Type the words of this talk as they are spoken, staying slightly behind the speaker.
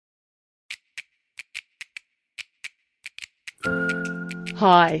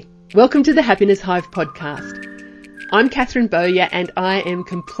Hi, welcome to the Happiness Hive podcast. I'm Catherine Bowyer and I am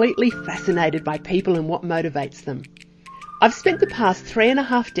completely fascinated by people and what motivates them. I've spent the past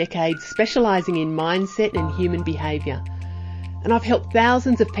 3.5 decades specialising in mindset and human behaviour, and I've helped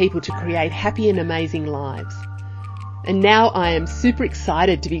thousands of people to create happy and amazing lives. And now I am super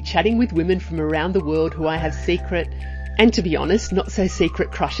excited to be chatting with women from around the world who I have secret, and to be honest, not so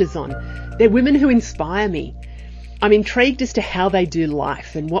secret crushes on. They're women who inspire me. I'm intrigued as to how they do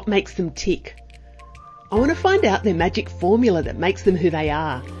life and what makes them tick. I want to find out their magic formula that makes them who they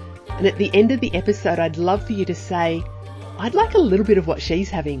are. And at the end of the episode, I'd love for you to say, I'd like a little bit of what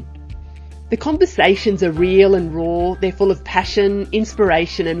she's having. The conversations are real and raw. They're full of passion,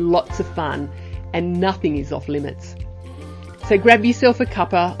 inspiration, and lots of fun. And nothing is off limits. So grab yourself a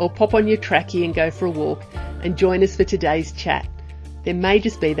cuppa or pop on your trackie and go for a walk and join us for today's chat. There may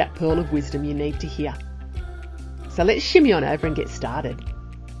just be that pearl of wisdom you need to hear. So let's shimmy on over and get started.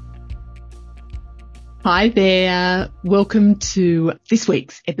 Hi there. Welcome to this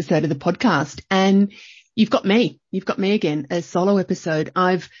week's episode of the podcast. And you've got me again, a solo episode.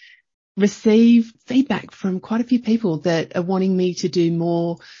 I've received feedback from quite a few people that are wanting me to do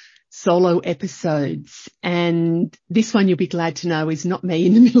more solo episodes. And this one, you'll be glad to know, is not me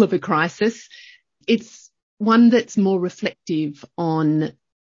in the middle of a crisis. It's one that's more reflective on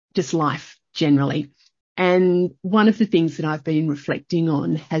just life generally. And one of the things that I've been reflecting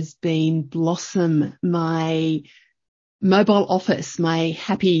on has been Blossom, my mobile office, my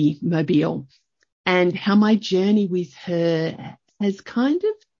happy mobile, and how my journey with her has kind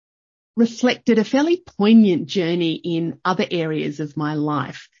of reflected a fairly poignant journey in other areas of my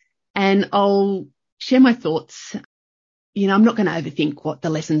life. And I'll share my thoughts. You know, I'm not going to overthink what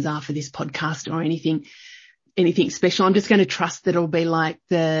the lessons are for this podcast or anything special. I'm just going to trust that it'll be like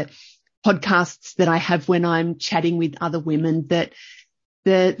the podcasts that I have when I'm chatting with other women, that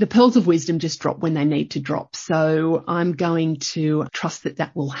the pearls of wisdom just drop when they need to drop. So I'm going to trust that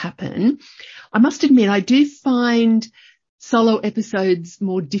that will happen. I must admit, I do find solo episodes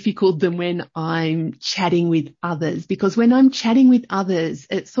more difficult than when I'm chatting with others, because when I'm chatting with others,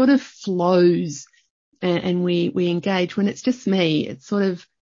 it sort of flows and we engage. When it's just me, it's sort of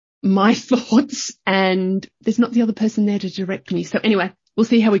my thoughts and there's not the other person there to direct me. So anyway, we'll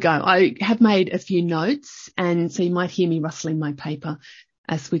see how we go. I have made a few notes, and so you might hear me rustling my paper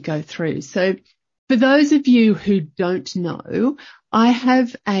as we go through. So for those of you who don't know, I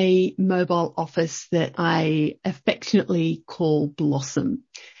have a mobile office that I affectionately call Blossom.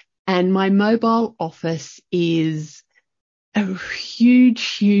 And my mobile office is a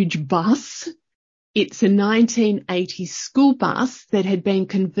huge bus. It's a 1980s school bus that had been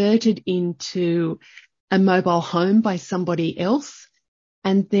converted into a mobile home by somebody else.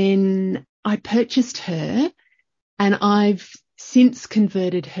 And then I purchased her, and I've since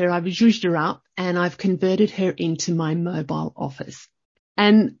converted her. I've zhuzhed her up and I've converted her into my mobile office.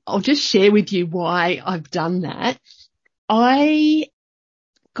 And I'll just share with you why I've done that. Maybe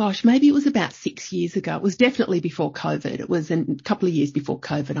it was about 6 years ago. It was definitely before COVID. It was a couple of years before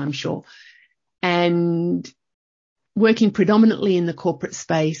COVID, I'm sure. And working predominantly in the corporate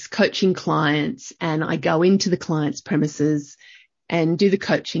space, coaching clients, and I go into the client's premises and do the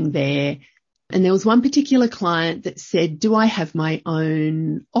coaching there. And there was one particular client that said, do I have my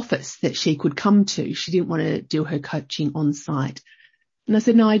own office that she could come to? She didn't want to do her coaching on site. And I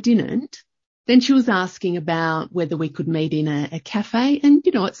said, no, I didn't. Then she was asking about whether we could meet in a cafe. And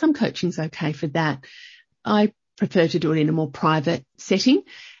you know what, some coaching's okay for that. I prefer to do it in a more private setting.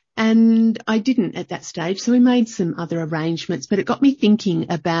 And I didn't at that stage. So we made some other arrangements, but it got me thinking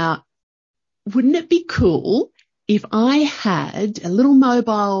about, wouldn't it be cool if I had a little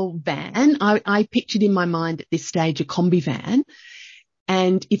mobile van? I pictured in my mind at this stage a combi van.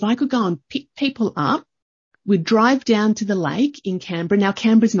 And if I could go and pick people up, we'd drive down to the lake in Canberra. Now,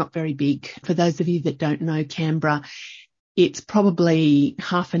 Canberra's not very big. For those of you that don't know Canberra, it's probably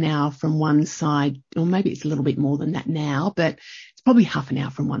half an hour from one side, or maybe it's a little bit more than that now, but it's probably half an hour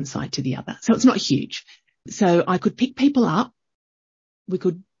from one side to the other. So it's not huge. So I could pick people up. We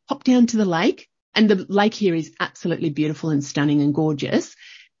could pop down to the lake. And the lake here is absolutely beautiful and stunning and gorgeous.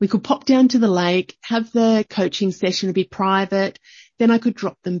 We could pop down to the lake, have the coaching session, it'd be private. Then I could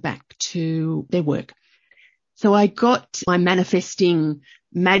drop them back to their work. So I got my manifesting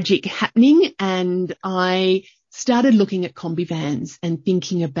magic happening, and I started looking at combi vans and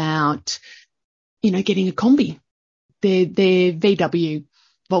thinking about, getting a combi. They're VW,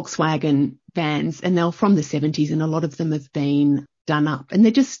 Volkswagen vans, and they're from the 70s, and a lot of them have been done up, and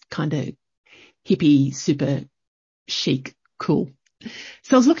they're just kind of hippie, super chic, cool.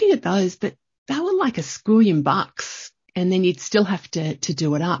 So I was looking at those, but they were like $1 squillion and then you'd still have to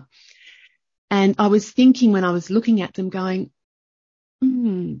do it up. And I was thinking when I was looking at them going,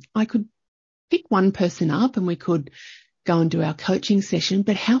 I could pick one person up and we could go and do our coaching session,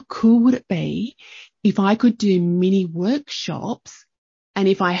 but how cool would it be if I could do mini workshops and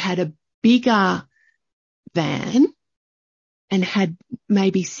if I had a bigger van and had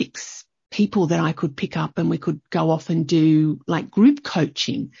maybe 6 people that I could pick up and we could go off and do like group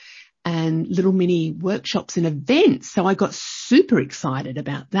coaching and little mini workshops and events. So I got super excited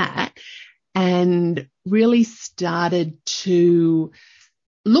about that and really started to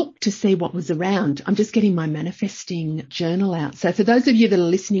look to see what was around. I'm just getting my manifesting journal out. So for those of you that are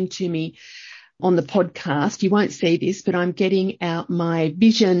listening to me on the podcast, you won't see this, but I'm getting out my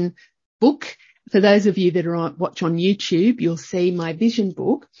vision book. For those of you that are watch on YouTube, you'll see my vision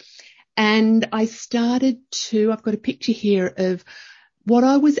book. And I started to, I've got a picture here of what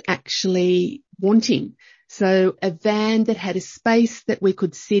I was actually wanting. So a van that had a space that we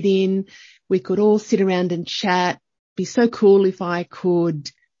could sit in. We could all sit around and chat. Be so cool if I could,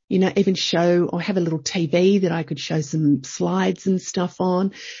 even show or have a little TV that I could show some slides and stuff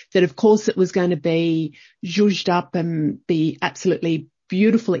on. That of course it was going to be zhuzhed up and be absolutely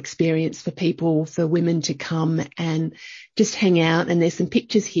beautiful experience for people, for women to come and just hang out. And there's some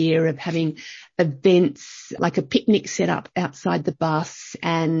pictures here of having events like a picnic set up outside the bus.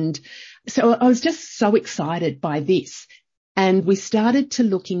 And so I was just so excited by this. And we started to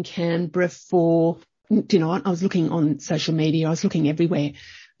look in Canberra for, I was looking on social media. I was looking everywhere,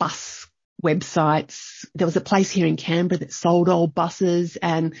 bus websites. There was a place here in Canberra that sold old buses,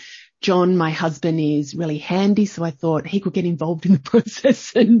 and John, my husband, is really handy. So I thought he could get involved in the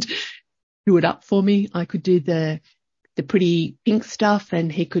process and do it up for me. I could do the pretty pink stuff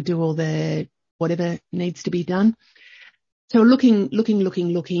and he could do all the whatever needs to be done. So looking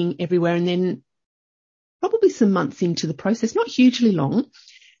everywhere. And then probably some months into the process, not hugely long,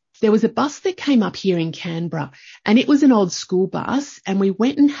 there was a bus that came up here in Canberra and it was an old school bus, and we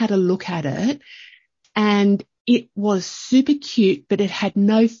went and had a look at it, and it was super cute, but it had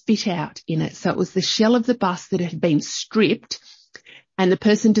no fit out in it. So it was the shell of the bus that had been stripped, and the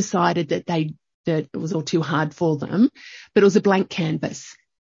person decided that that it was all too hard for them, but it was a blank canvas,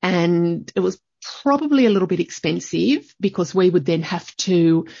 and it was probably a little bit expensive because we would then have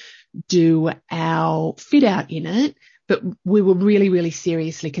to do our fit out in it. But we were really, really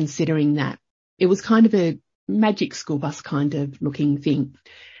seriously considering that. It was kind of a magic school bus kind of looking thing.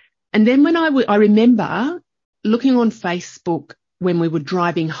 And then when I remember looking on Facebook when we were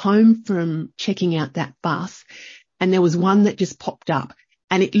driving home from checking out that bus, and there was one that just popped up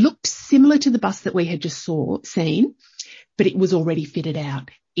and it looked similar to the bus that we had just seen, but it was already fitted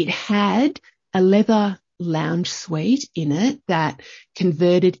out. It had a leather lounge suite in it that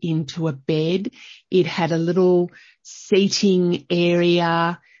converted into a bed. It had a little seating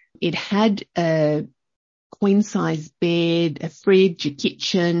area. It had a queen size bed, a fridge, a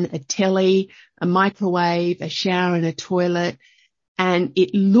kitchen, a telly, a microwave, a shower and a toilet. And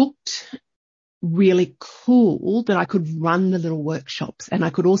it looked really cool that I could run the little workshops and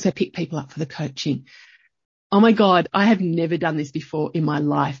I could also pick people up for the coaching. Oh my God, I have never done this before in my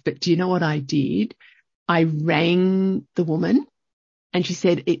life, but do you know what I did? I rang the woman and she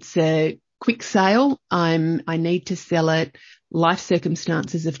said, it's a quick sale. I need to sell it. Life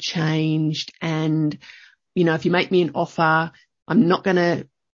circumstances have changed. And, if you make me an offer, I'm not going to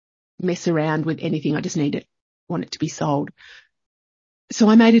mess around with anything. I just want it to be sold. So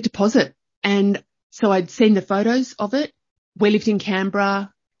I made a deposit. And so I'd seen the photos of it. We lived in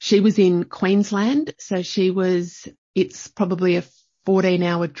Canberra. She was in Queensland. So it's probably a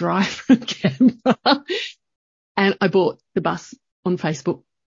 14-hour drive from Canberra. And I bought the bus on Facebook.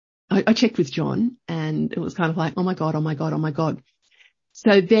 I checked with John and it was kind of like, oh my God, oh my God, oh my God.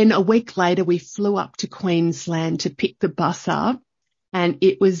 So then a week later, we flew up to Queensland to pick the bus up, and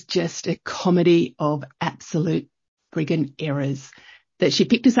it was just a comedy of absolute friggin' errors that she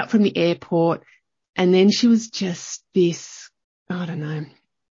picked us up from the airport. And then she was just this, I don't know,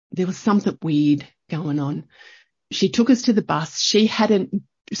 there was something weird going on. She took us to the bus.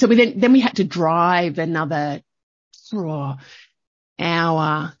 So then we had to drive another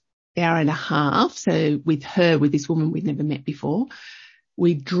hour and a half. So with this woman we'd never met before,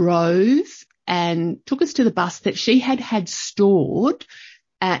 we drove and took us to the bus that she had stored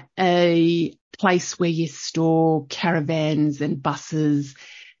at a place where you store caravans and buses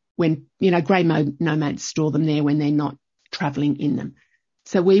when, grey nomads store them there when they're not travelling in them.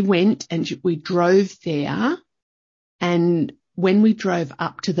 So we went and we drove there, and when we drove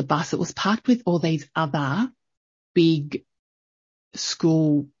up to the bus, it was parked with all these other big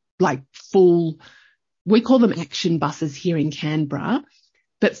school, like full we call them action buses here in Canberra,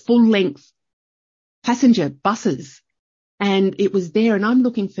 but full length passenger buses. And it was there, and I'm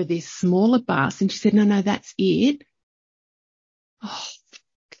looking for this smaller bus. And she said, no, that's it. Oh,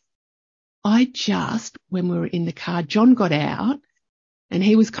 when we were in the car, John got out and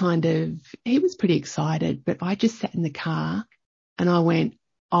he was pretty excited, but I just sat in the car and I went,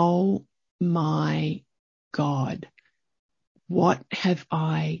 oh my God, what have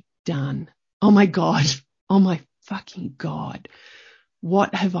I done? Oh my God. Oh my fucking God.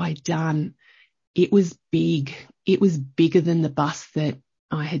 What have I done? It was big. It was bigger than the bus that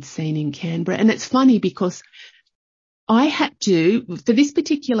I had seen in Canberra. And it's funny because I had to, for this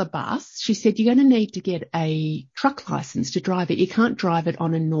particular bus, she said, you're going to need to get a truck license to drive it. You can't drive it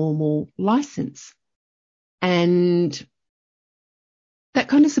on a normal license. And that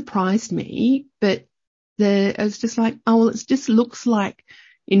kind of surprised me, but I was just like, oh, well, it just looks like,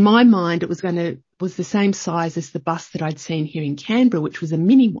 in my mind, it was the same size as the bus that I'd seen here in Canberra, which was a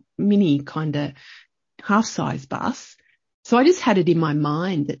mini kind of half-size bus. So I just had it in my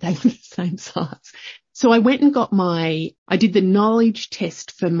mind that they were the same size. So I went and I did the knowledge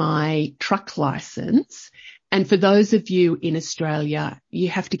test for my truck license. And for those of you in Australia, you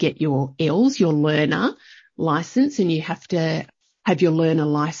have to get your ELS, your learner license, and you have to have your learner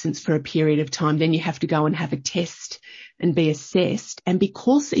license for a period of time. Then you have to go and have a test and be assessed. And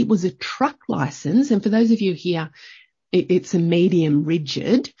because it was a truck license, and for those of you here, it's a medium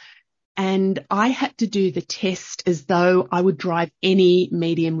rigid, and I had to do the test as though I would drive any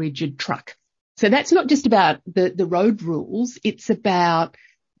medium rigid truck. So that's not just about the road rules. It's about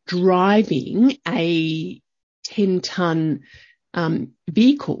driving a 10-ton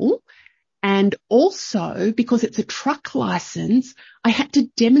vehicle. And also, because it's a truck license, I had to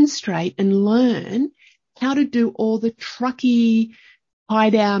demonstrate and learn how to do all the trucky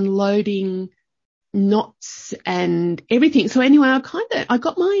high-down loading knots and everything. So anyway, I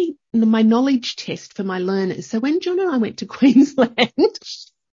got my knowledge test for my learners. So when John and I went to Queensland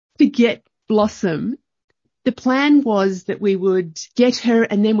to get Blossom, the plan was that we would get her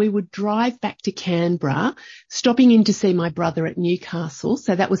and then we would drive back to Canberra, stopping in to see my brother at Newcastle.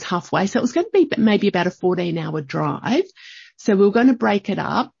 So that was halfway. So it was going to be maybe about a 14-hour drive. So we were going to break it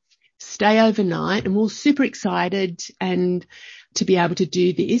up, stay overnight, and we were super excited and to be able to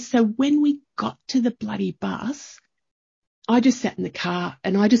do this. So when we got to the bloody bus, I just sat in the car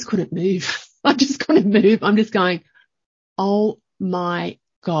and I just couldn't move. I'm just going, oh my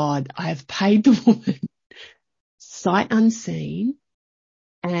God, I have paid the woman sight unseen,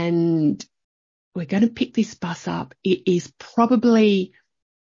 and we're going to pick this bus up. It is probably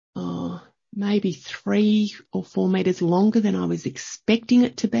maybe 3 or 4 meters longer than I was expecting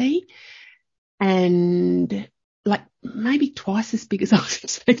it to be, and like maybe twice as big as I was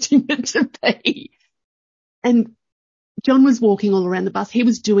expecting it to be. And John was walking all around the bus. He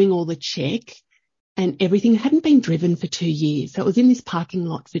was doing all the check and everything. It hadn't been driven for 2 years. So it was in this parking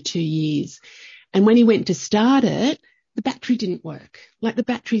lot for 2 years. And when he went to start it, the battery didn't work. Like the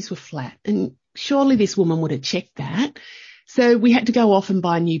batteries were flat. And surely this woman would have checked that. So we had to go off and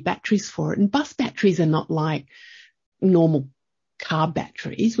buy new batteries for it. And bus batteries are not like normal car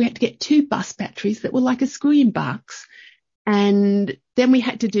batteries. We had to get 2 bus batteries that were like $1 And then we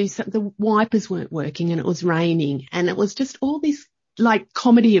had to do the wipers weren't working and it was raining. And it was just all this like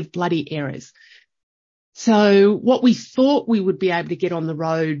comedy of bloody errors. So what we thought we would be able to get on the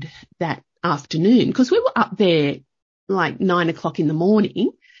road that afternoon, because we were up there like 9 o'clock in the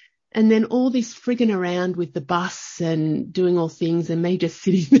morning, and then all this frigging around with the bus and doing all things and me just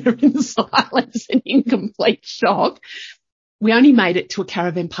sitting there in silence and in complete shock. We only made it to a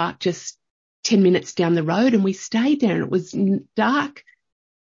caravan park just 10 minutes down the road, and we stayed there and it was dark.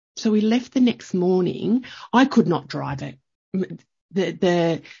 So we left the next morning. I could not drive it.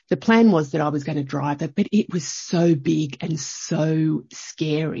 The plan was that I was going to drive it, but it was so big and so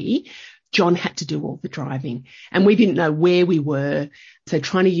scary. John had to do all the driving and we didn't know where we were. So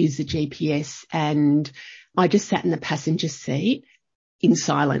trying to use the GPS, and I just sat in the passenger seat in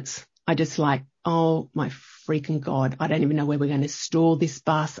silence. I just like, oh my freaking God, I don't even know where we're going to store this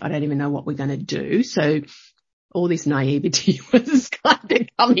bus. I don't even know what we're going to do. So all this naivety was kind of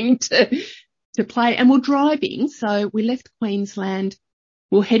coming to play, and we're driving. So we left Queensland.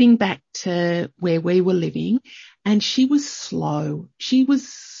 We're heading back to where we were living, and she was slow. She was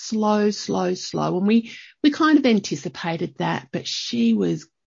slow. And we kind of anticipated that, but she was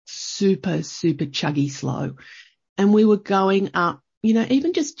super chuggy slow. And we were going up,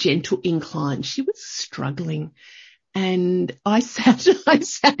 even just gentle incline. She was struggling. And I sat in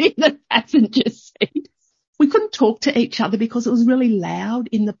the passenger seat. We couldn't talk to each other because it was really loud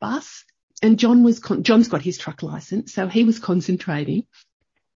in the bus. And John's got his truck license, so he was concentrating.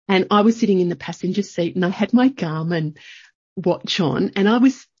 And I was sitting in the passenger seat and I had my Garmin watch on and I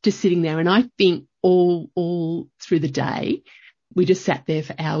was just sitting there, and I think all through the day, we just sat there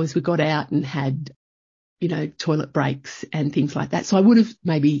for hours. We got out and had, toilet breaks and things like that. So I would have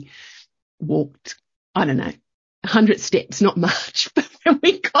maybe walked, I don't know, 100 steps, not much. But when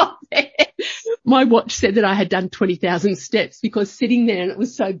we got there, my watch said that I had done 20,000 steps, because sitting there and it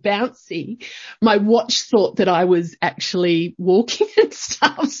was so bouncy, my watch thought that I was actually walking and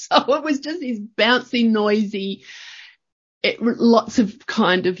stuff. So it was just this bouncy, noisy, lots of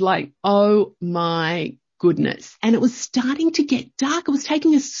kind of like, oh my goodness. And it was starting to get dark. It was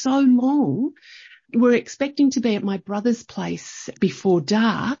taking us so long. We were expecting to be at my brother's place before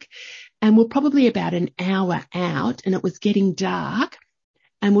dark, and we're probably about an hour out, and it was getting dark,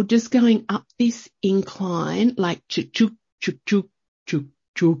 and we're just going up this incline like chuk, chuk, chuk, chuk, chuk,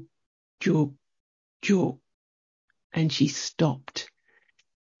 chuk, chuk, chuk. And she stopped.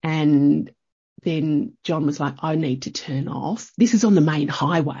 And then John was like, I need to turn off. This is on the main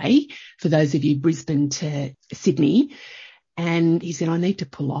highway, for those of you Brisbane to Sydney. And he said, I need to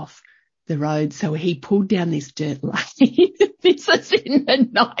pull off the road. So he pulled down this dirt lane. This was in the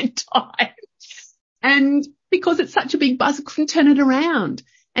night time. And because it's such a big bus, I couldn't turn it around.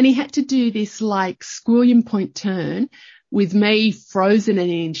 And he had to do this like squillion point turn with me frozen and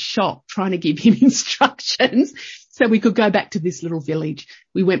in shock, trying to give him instructions so we could go back to this little village.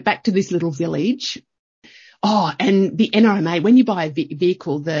 We went back to this little village. Oh, and the NRMA, when you buy a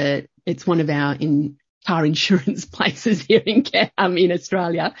vehicle, it's one of our car insurance places here in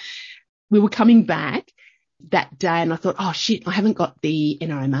Australia. We were coming back that day and I thought, oh shit, I haven't got the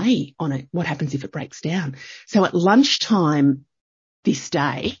NRMA on it. What happens if it breaks down? So at lunchtime this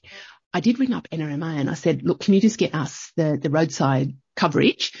day, I did ring up NRMA and I said, look, can you just get us the roadside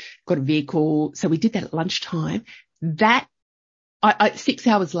coverage? Got a vehicle. So we did that at lunchtime. 6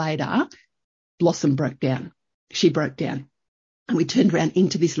 hours later, Blossom broke down. She broke down. And we turned around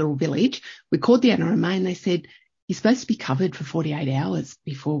into this little village. We called the NRMA and they said, you're supposed to be covered for 48 hours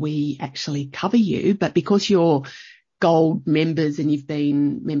before we actually cover you. But because you're gold members and you've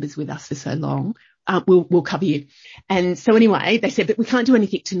been members with us for so long, we'll cover you. And so anyway, they said, but we can't do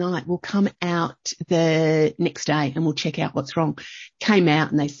anything tonight. We'll come out the next day and we'll check out what's wrong. Came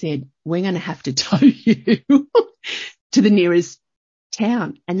out and they said, we're going to have to tow you to the nearest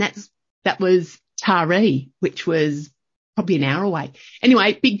town. And that was Taree, which was probably an hour away.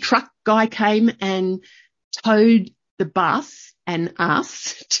 Anyway, big truck guy came and towed the bus and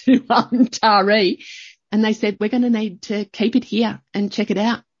us to Taree. And they said, we're going to need to keep it here and check it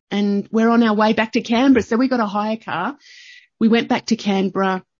out. And we're on our way back to Canberra. So we got a hire car. We went back to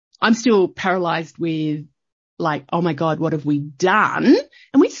Canberra. I'm still paralysed with like, oh my God, what have we done?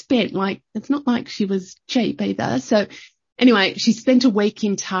 And we spent it's not like she was cheap either. So anyway, she spent a week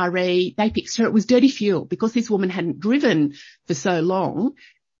in Taree. They fixed her. It was dirty fuel because this woman hadn't driven for so long.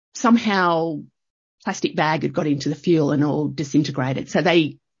 Somehow plastic bag had got into the fuel and all disintegrated. So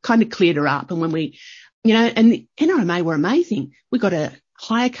they kind of cleared her up. And when we, and the NRMA were amazing. We got a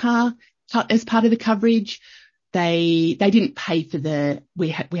hire car as part of the coverage. They didn't pay for we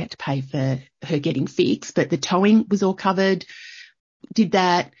had to pay for her getting fixed, but the towing was all covered. Did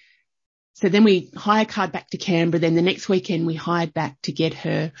that. So then we hire car'd back to Canberra. Then the next weekend we hired back to get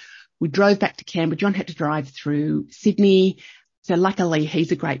her. We drove back to Canberra. John had to drive through Sydney. So luckily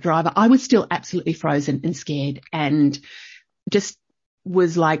he's a great driver. I was still absolutely frozen and scared and just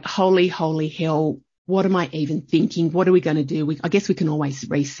was like, holy hell. What am I even thinking? What are we going to do? I guess we can always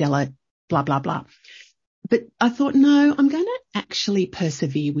resell it, blah, blah, blah. But I thought, no, I'm going to actually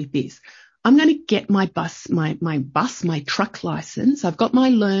persevere with this. I'm going to get my truck license. I've got my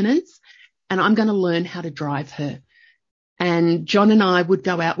learners and I'm going to learn how to drive her. And John and I would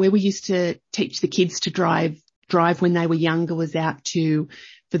go out where we used to teach the kids to drive when they were younger, was out to,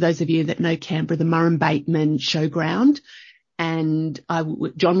 for those of you that know Canberra, the Murrum Bateman Showground. And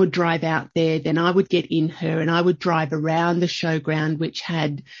John would drive out there, then I would get in her and I would drive around the showground, which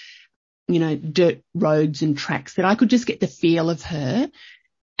had, dirt roads and tracks that I could just get the feel of her.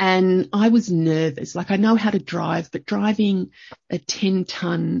 And I was nervous. Like I know how to drive, but driving a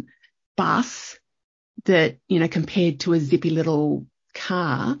 10-ton bus that, compared to a zippy little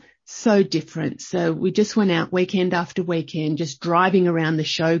car, so different. So we just went out weekend after weekend, just driving around the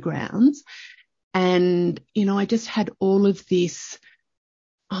showgrounds. And, I just had all of this,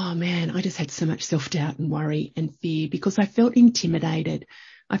 oh man, I just had so much self-doubt and worry and fear because I felt intimidated.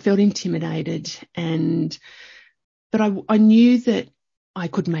 But I knew that I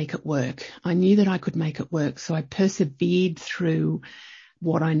could make it work. So I persevered through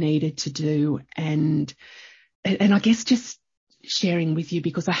what I needed to do. And I guess just sharing with you,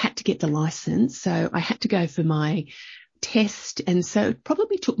 because I had to get the license. So I had to go for my test. And so it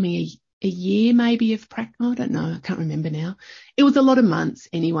probably took me a year maybe of practice. I don't know. I can't remember now. It was a lot of months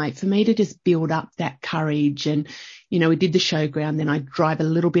anyway for me to just build up that courage. And, you know, we did the showground, then I'd drive a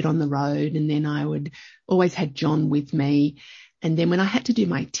little bit on the road, and then I would always had John with me. And then when I had to do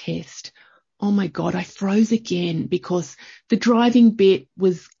my test, oh my God, I froze again, because the driving bit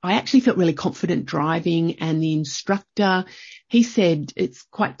was, I actually felt really confident driving, and the instructor, he said it's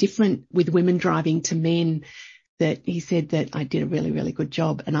quite different with women driving to men, that he said that I did a really, really good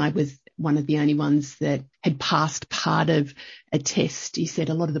job. And I was one of the only ones that had passed part of a test. He said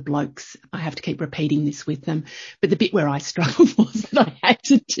a lot of the blokes, I have to keep repeating this with them. But the bit where I struggled was that I had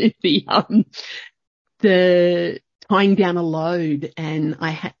to do the tying down a load, and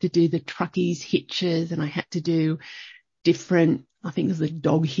I had to do the truckies hitches, and I had to do different, I think there's a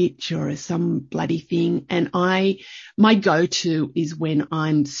dog hitch or some bloody thing. And my go-to is when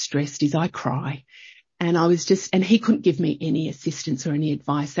I'm stressed is I cry. And I was just, and he couldn't give me any assistance or any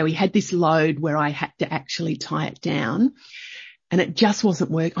advice. So he had this load where I had to actually tie it down, and it just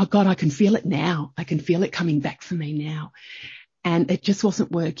wasn't working. Oh God, I can feel it now. I can feel it coming back for me now. And it just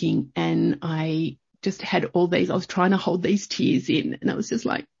wasn't working. And I just had all these, I was trying to hold these tears in, and I was just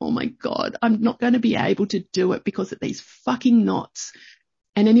like, oh my God, I'm not going to be able to do it because of these fucking knots.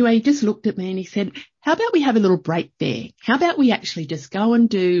 And anyway, he just looked at me and he said, how about we have a little break there? How about we actually just go and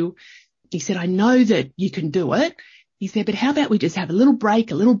do, he said, I know that you can do it. He said, but how about we just have a little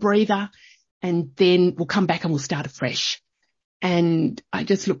break, a little breather, and then we'll come back and we'll start afresh. And I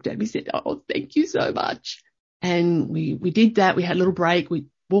just looked at him and said, oh, thank you so much. And we did that. We had a little break. We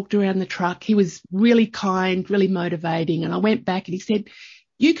walked around the truck. He was really kind, really motivating. And I went back and he said,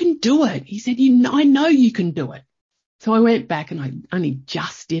 you can do it. He said, I know you can do it. So I went back and I only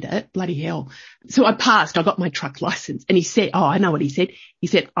just did it. Bloody hell. So I passed. I got my truck license. And he said, oh, I know what he said. He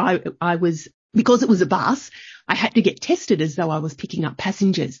said, I was, because it was a bus, I had to get tested as though I was picking up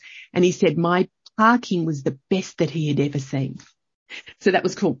passengers. And he said my parking was the best that he had ever seen. So that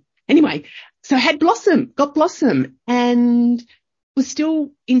was cool. Anyway, so I had got Blossom, and was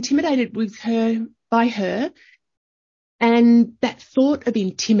still intimidated by her. And that thought of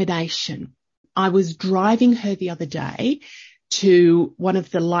intimidation, I was driving her the other day to one of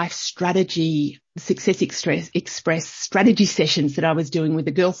the Life Strategy, Success Express strategy sessions that I was doing with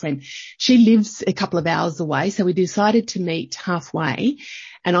a girlfriend. She lives a couple of hours away, so we decided to meet halfway,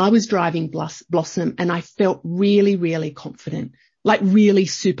 and I was driving Blossom, and I felt really, really confident, like really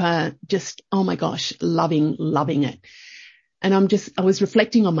super, just, oh my gosh, loving it. And I was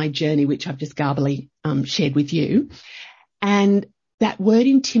reflecting on my journey, which I've just garbly shared with you. And that word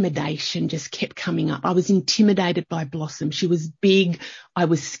intimidation just kept coming up. I was intimidated by Blossom. She was big. I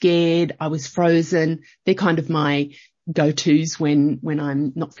was scared. I was frozen. They're kind of my go-tos when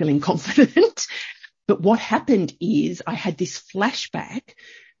I'm not feeling confident. But what happened is I had this flashback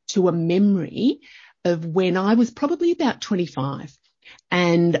to a memory of when I was probably about 25,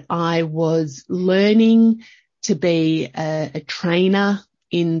 and I was learning to be a trainer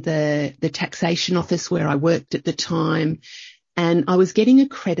in the taxation office where I worked at the time. And I was getting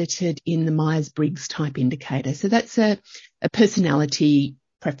accredited in the Myers-Briggs type indicator. So that's a personality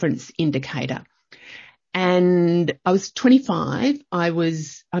preference indicator. And I was 25.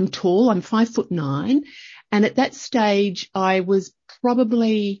 I'm tall. I'm 5'9". And at that stage, I was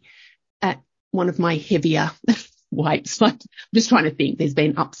probably at one of my heavier weights. Like, I'm just trying to think. There's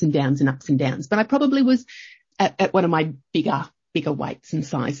been ups and downs, but I probably was at one of my bigger weights and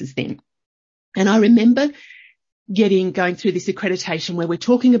sizes then. And I remember going through this accreditation where we're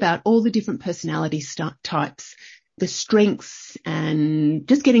talking about all the different personality types, the strengths, and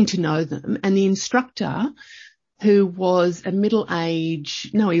just getting to know them. And the instructor, who was he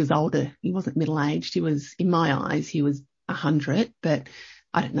was older. He wasn't middle-aged. He was, in my eyes, he was 100, but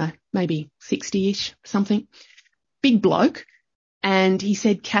I don't know, maybe 60-ish, something. Big bloke. And he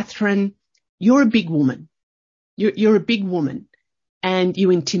said, Catherine, you're a big woman. You're a big woman, and you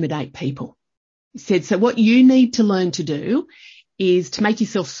intimidate people. He said, so what you need to learn to do is to make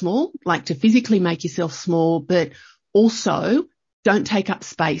yourself small, like to physically make yourself small, but also don't take up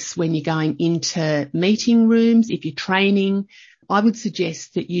space when you're going into meeting rooms. If you're training, I would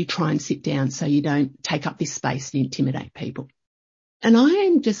suggest that you try and sit down so you don't take up this space and intimidate people. And I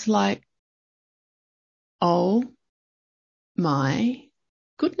am just like, oh my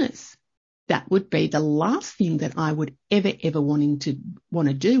goodness. That would be the last thing that I would ever want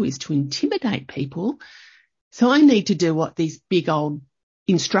to do, is to intimidate people. So I need to do what this big old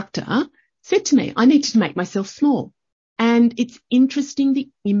instructor said to me. I need to make myself small. And it's interesting the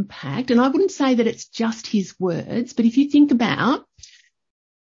impact. And I wouldn't say that it's just his words, but if you think about,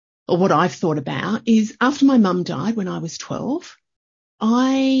 or what I've thought about is after my mum died when I was 12,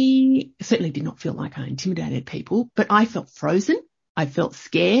 I certainly did not feel like I intimidated people, but I felt frozen. I felt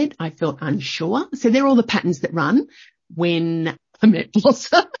scared. I felt unsure. So they're all the patterns that run when I met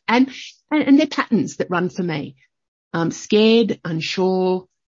Blossom, and they're patterns that run for me. Scared, unsure,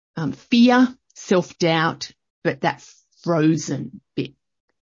 fear, self-doubt, but that frozen bit.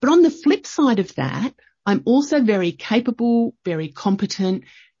 But on the flip side of that, I'm also very capable, very competent,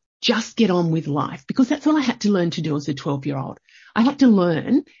 just get on with life, because that's what I had to learn to do as a 12-year-old. I had to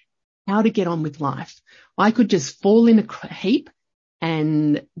learn how to get on with life. I could just fall in a heap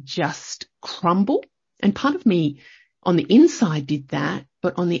and just crumble. And part of me on the inside did that,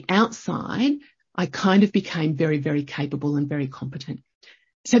 but on the outside, I kind of became very, very capable and very competent.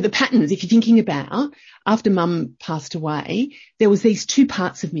 So the patterns, if you're thinking about, after Mum passed away, there was these two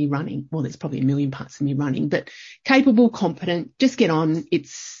parts of me running. Well, there's probably a million parts of me running, but capable, competent, just get on,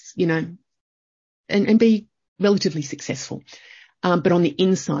 it's, you know, and be relatively successful. But on the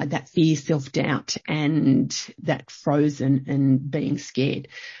inside, that fear, self-doubt, and that frozen and being scared.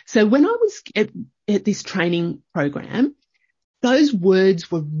 So when I was at this training program, those words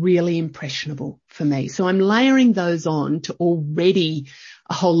were really impressionable for me. So I'm layering those on to already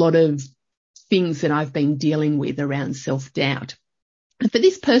a whole lot of things that I've been dealing with around self-doubt. And for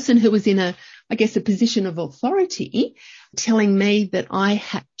this person who was in a position of authority, telling me that I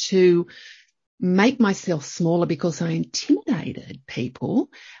had to make myself smaller because I intimidated people,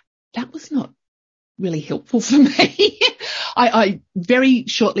 that was not really helpful for me. I very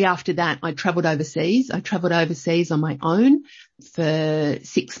shortly after that, I travelled overseas. I travelled overseas on my own for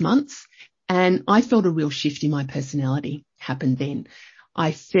 6 months, and I felt a real shift in my personality happened then.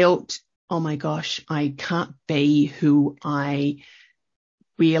 I felt, oh my gosh, I can't be who I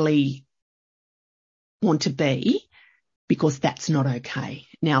really want to be, because that's not okay.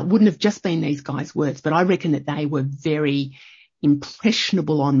 Now, it wouldn't have just been these guys' words, but I reckon that they were very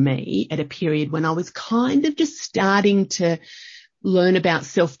impressionable on me at a period when I was kind of just starting to learn about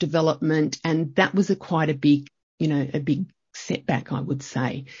self-development. And that was quite a big setback, I would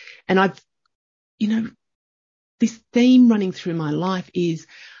say. And this theme running through my life is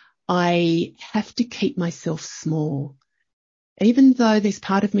I have to keep myself small, even though there's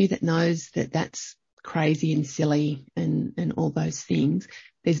part of me that knows that that's crazy and silly and all those things.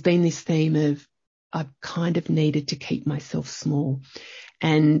 There's been this theme of I've kind of needed to keep myself small,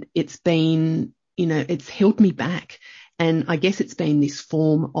 and it's been, it's held me back. And I guess it's been this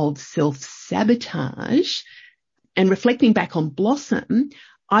form of self-sabotage. And reflecting back on Blossom,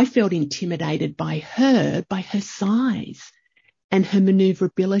 I felt intimidated by her size and her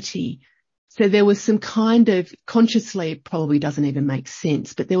maneuverability. So there was some kind of, consciously, it probably doesn't even make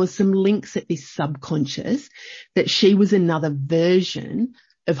sense, but there was some links at this subconscious that she was another version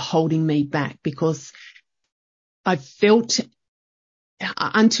of holding me back, because I felt,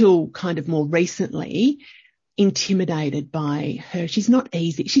 until kind of more recently, intimidated by her. She's not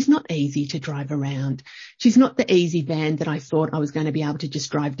easy. She's not easy to drive around. She's not the easy van that I thought I was going to be able to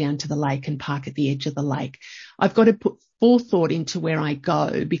just drive down to the lake and park at the edge of the lake. I've got to put forethought into where I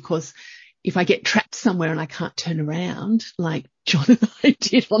go, because if I get trapped somewhere and I can't turn around, like John and I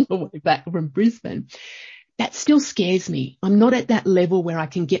did on the way back from Brisbane, that still scares me. I'm not at that level where I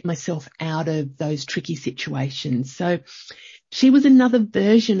can get myself out of those tricky situations. So she was another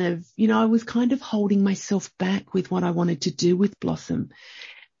version of, I was kind of holding myself back with what I wanted to do with Blossom.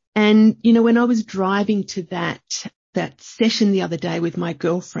 And, when I was driving to that session the other day with my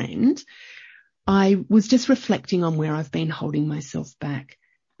girlfriend, I was just reflecting on where I've been holding myself back.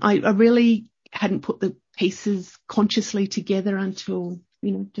 I really hadn't put the pieces consciously together until,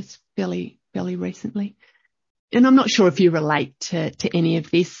 just fairly recently. And I'm not sure if you relate to any of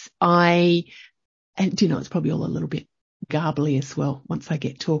this. It's probably all a little bit garbly as well once I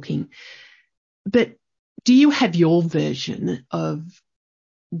get talking. But do you have your version of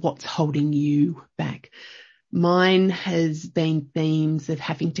what's holding you back? Mine has been themes of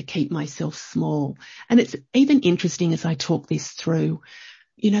having to keep myself small. And it's even interesting as I talk this through,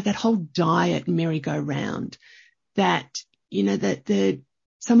 that whole diet merry-go-round, that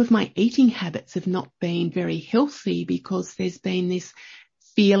some of my eating habits have not been very healthy because there's been this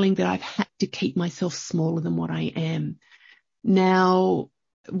feeling that I've had to keep myself smaller than what I am. Now,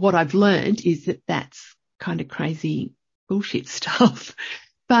 what I've learned is that that's kind of crazy bullshit stuff,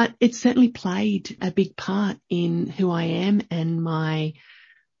 but it's certainly played a big part in who I am and my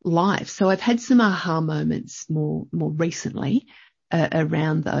life. So I've had some aha moments more recently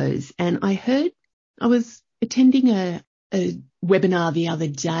around those. And I was attending a a webinar the other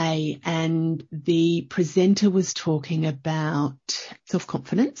day, and the presenter was talking about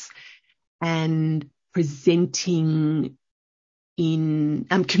self-confidence and presenting in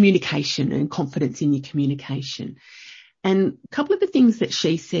communication and confidence in your communication. And a couple of the things that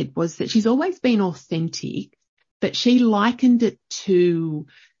she said was that she's always been authentic, but she likened it to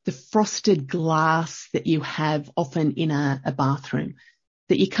the frosted glass that you have often in a bathroom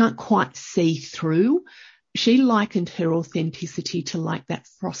that you can't quite see through. She likened her authenticity to like that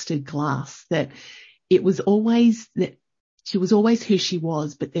frosted glass, that it was always that she was always who she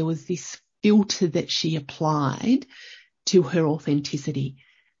was, but there was this filter that she applied to her authenticity.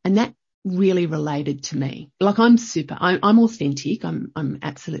 And that really related to me. Like I'm authentic. I'm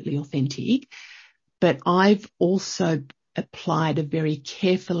absolutely authentic, but I've also applied a very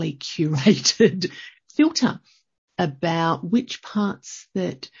carefully curated filter about which parts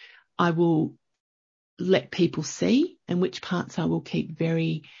that I will let people see and which parts I will keep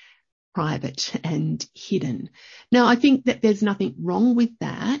very private and hidden. Now, I think that there's nothing wrong with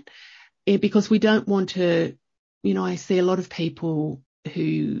that, because we don't want to, I see a lot of people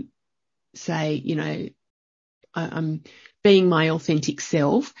who say, I'm being my authentic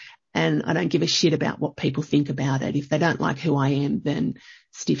self and I don't give a shit about what people think about it. If they don't like who I am, then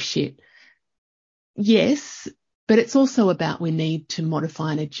stiff shit. Yes, but it's also about we need to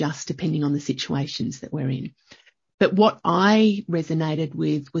modify and adjust depending on the situations that we're in. But what I resonated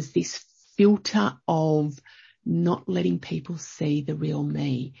with was this filter of not letting people see the real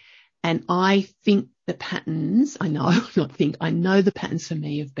me. And I think the patterns, I know the patterns for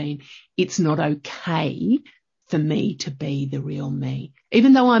me have been, it's not okay for me to be the real me,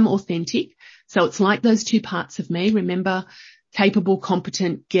 even though I'm authentic. So it's like those two parts of me. Remember, capable,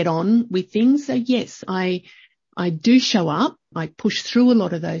 competent, get on with things. So yes, I do show up. I push through a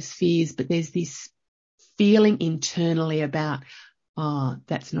lot of those fears, but there's this feeling internally about,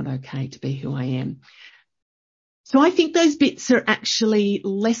 that's not okay to be who I am. So I think those bits are actually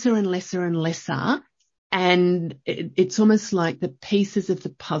lesser and lesser and lesser. And it's almost like the pieces of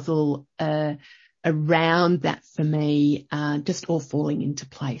the puzzle around that for me are just all falling into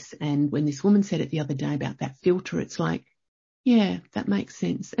place. And when this woman said it the other day about that filter, it's like, yeah, that makes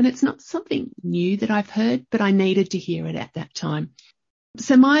sense. And it's not something new that I've heard, but I needed to hear it at that time.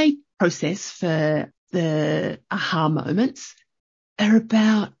 So my process for the aha moments are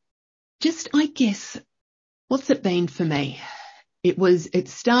about just, I guess, what's it been for me? It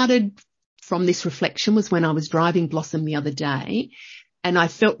started from this reflection was when I was driving Blossom the other day and I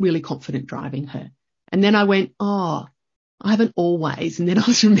felt really confident driving her. And then I went, I haven't always. And then I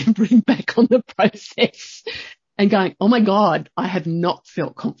was remembering back on the process and going, oh my God, I have not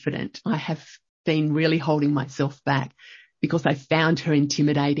felt confident. I have been really holding myself back because I found her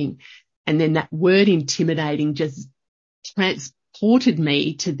intimidating. And then that word intimidating just transported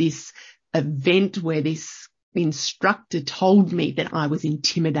me to this event where this instructor told me that I was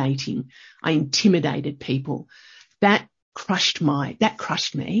intimidating. I intimidated people. That crushed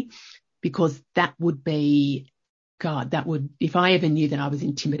me because that would be, God, if I ever knew that I was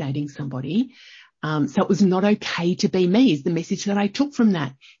intimidating somebody. So it was not okay to be me is the message that I took from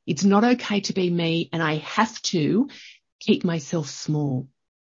that. It's not okay to be me, and I have to keep myself small.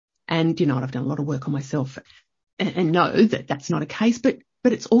 And, I've done a lot of work on myself and know that that's not a case, but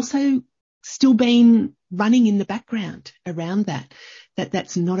it's also still been running in the background around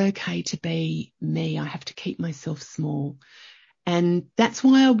that's not okay to be me. I have to keep myself small. And that's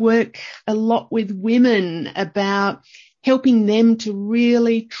why I work a lot with women about helping them to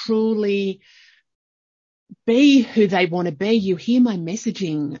really, truly be who they want to be. You hear my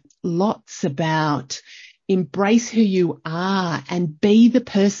messaging lots about embrace who you are and be the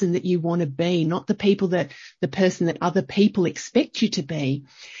person that you want to be, not the person that other people expect you to be.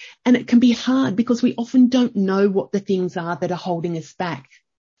 And it can be hard because we often don't know what the things are that are holding us back.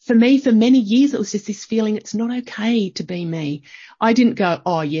 For me, for many years, it was just this feeling it's not okay to be me. I didn't go,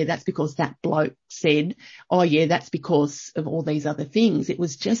 oh yeah, that's because that bloke said, oh yeah, that's because of all these other things. It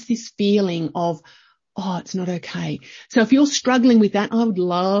was just this feeling of, oh, it's not okay. So if you're struggling with that, I would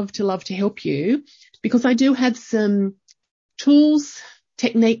love to help you, because I do have some tools,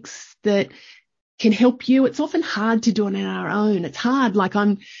 techniques that can help you. It's often hard to do it on our own. It's hard. Like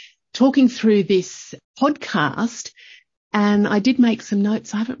I'm talking through this podcast and I did make some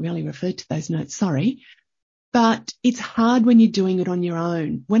notes. I haven't really referred to those notes, sorry. But it's hard when you're doing it on your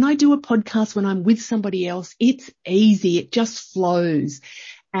own. When I do a podcast, when I'm with somebody else, it's easy. It just flows.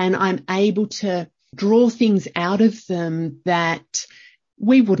 And I'm able to draw things out of them that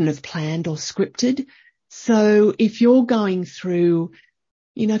we wouldn't have planned or scripted. So if you're going through,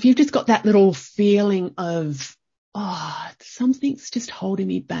 if you've just got that little feeling of something's just holding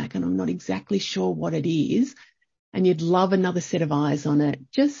me back and I'm not exactly sure what it is, and you'd love another set of eyes on it,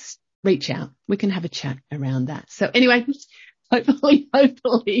 just reach out. We can have a chat around that. So anyway,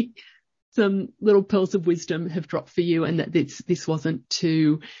 hopefully some little pearls of wisdom have dropped for you, and that this wasn't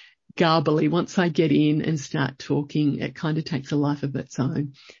too garbly. Once I get in and start talking, it kind of takes a life of its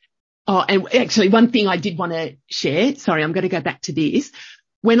own. Oh, and actually one thing I did want to share, sorry, I'm going to go back to this.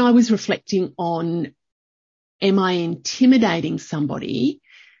 When I was reflecting on, am I intimidating somebody?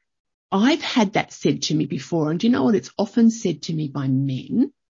 I've had that said to me before. And do you know what? It's often said to me by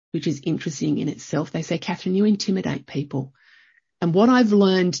men, which is interesting in itself. They say, Catherine, you intimidate people. And what I've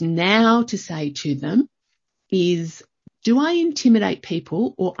learned now to say to them is, do I intimidate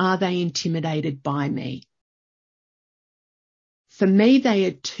people or are they intimidated by me? For me, they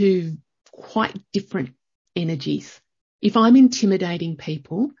are two quite different energies. If I'm intimidating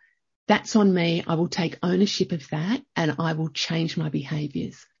people, that's on me. I will take ownership of that and I will change my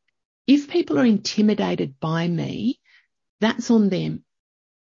behaviours. If people are intimidated by me, that's on them.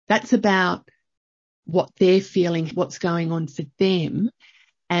 That's about what they're feeling, what's going on for them.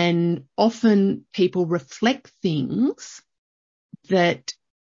 And often people reflect things that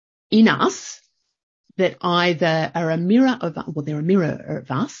in us that either are a mirror of, well, they're a mirror of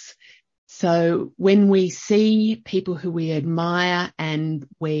us. So when we see people who we admire and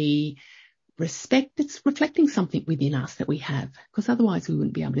we respect, it's reflecting something within us that we have, because otherwise we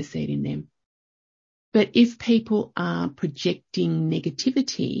wouldn't be able to see it in them. But if people are projecting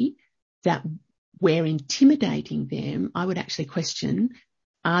negativity that we're intimidating them, I would actually question,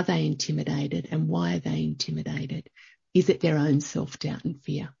 are they intimidated and why are they intimidated? Is it their own self-doubt and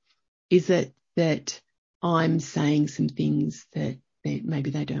fear? Is it that I'm saying some things that maybe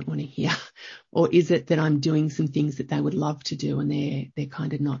they don't want to hear? Or is it that I'm doing some things that they would love to do and they're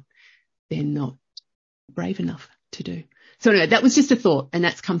kind of not, they're not brave enough to do? So anyway, that was just a thought, and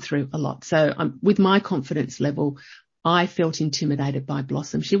that's come through a lot. So with my confidence level, I felt intimidated by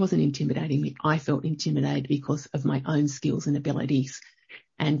Blossom. She wasn't intimidating me. I felt intimidated because of my own skills and abilities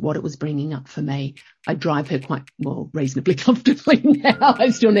and what it was bringing up for me. I drive her quite, well, reasonably comfortably now. I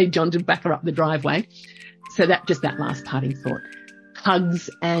still need John to back her up the driveway. So that last parting thought. Hugs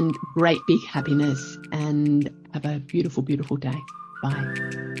and great big happiness, and have a beautiful, beautiful day. Bye.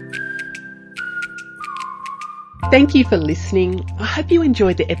 Thank you for listening. I hope you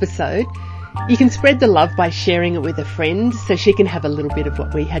enjoyed the episode. You can spread the love by sharing it with a friend so she can have a little bit of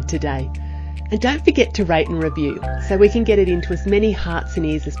what we had today. And don't forget to rate and review so we can get it into as many hearts and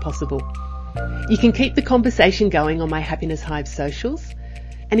ears as possible. You can keep the conversation going on my Happiness Hive socials.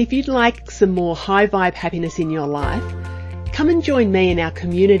 And if you'd like some more high vibe happiness in your life, come and join me in our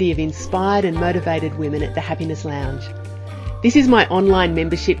community of inspired and motivated women at the Happiness Lounge. This is my online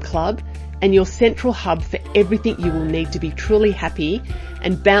membership club and your central hub for everything you will need to be truly happy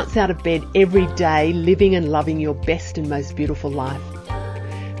and bounce out of bed every day, living and loving your best and most beautiful life.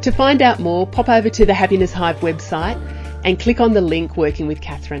 To find out more, pop over to the Happiness Hive website and click on the link Working with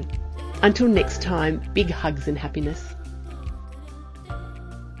Catherine. Until next time, big hugs and happiness.